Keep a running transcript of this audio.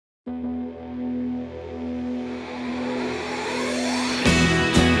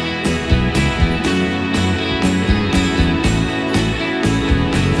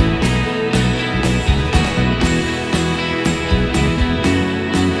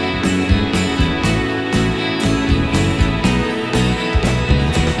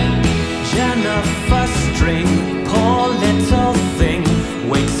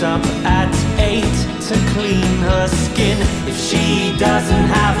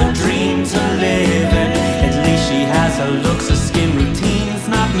dream to live in. At least she has her looks, her skin routine's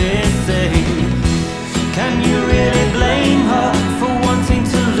not missing. Can you really blame her for wanting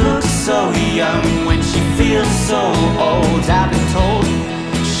to look so young when she feels so old? I've been told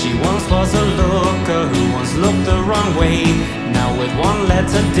she once was a looker who once looked the wrong way. Now with one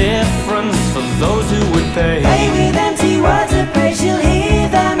letter difference for those who would pay. Pray with empty words of praise, she'll hear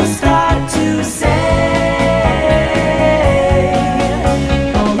them start to say,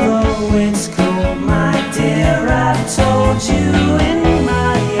 although it's cold, my dear, I've told you in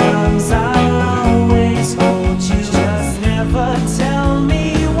my arms I'll always hold you. Just never tell me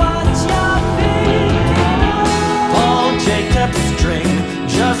what you're thinking of. Paul Jacob's string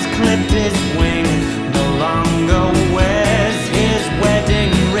just clipped his wing, no longer wears his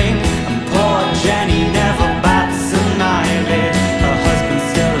wedding ring. And poor Jenny never bats an eyelid. Her husband's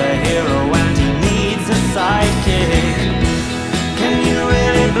still a hero and he needs a sidekick. Can you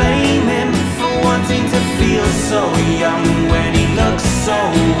really blame him for wanting to feel so young when he looks so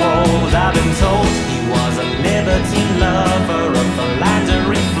old? I've been told he was a libertine lover, a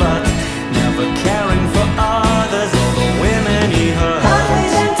philandering flirt, never caring for others or the women he hurt.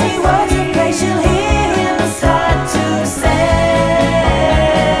 With empty words of praise, she'll hear him start to say,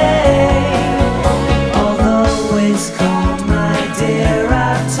 although it's cold, my dear,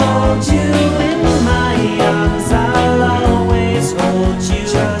 I've told you in my arms I'll always hold you.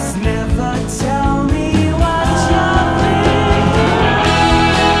 Just never tell me what you're thinking.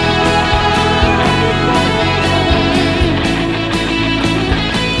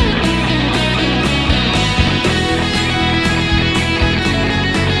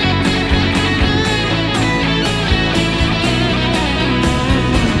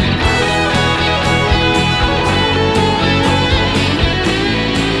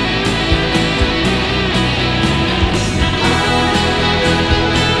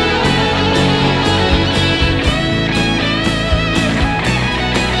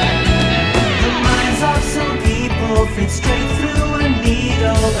 The minds of some people fit straight through a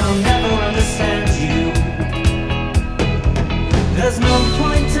needle. They'll never understand you. There's no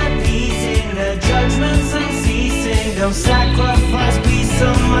point appeasing their judgments unceasing. They'll sacrifice peace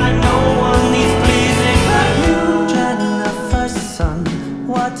of mind. No one needs pleasing but you. Jennifer's son,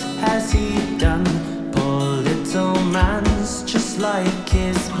 what has he done? Poor little man's just like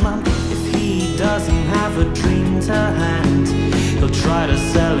his mum. If he doesn't have a dream to hand, he'll try to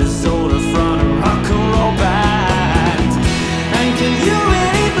sell his soul to front a rock and roll band. And can you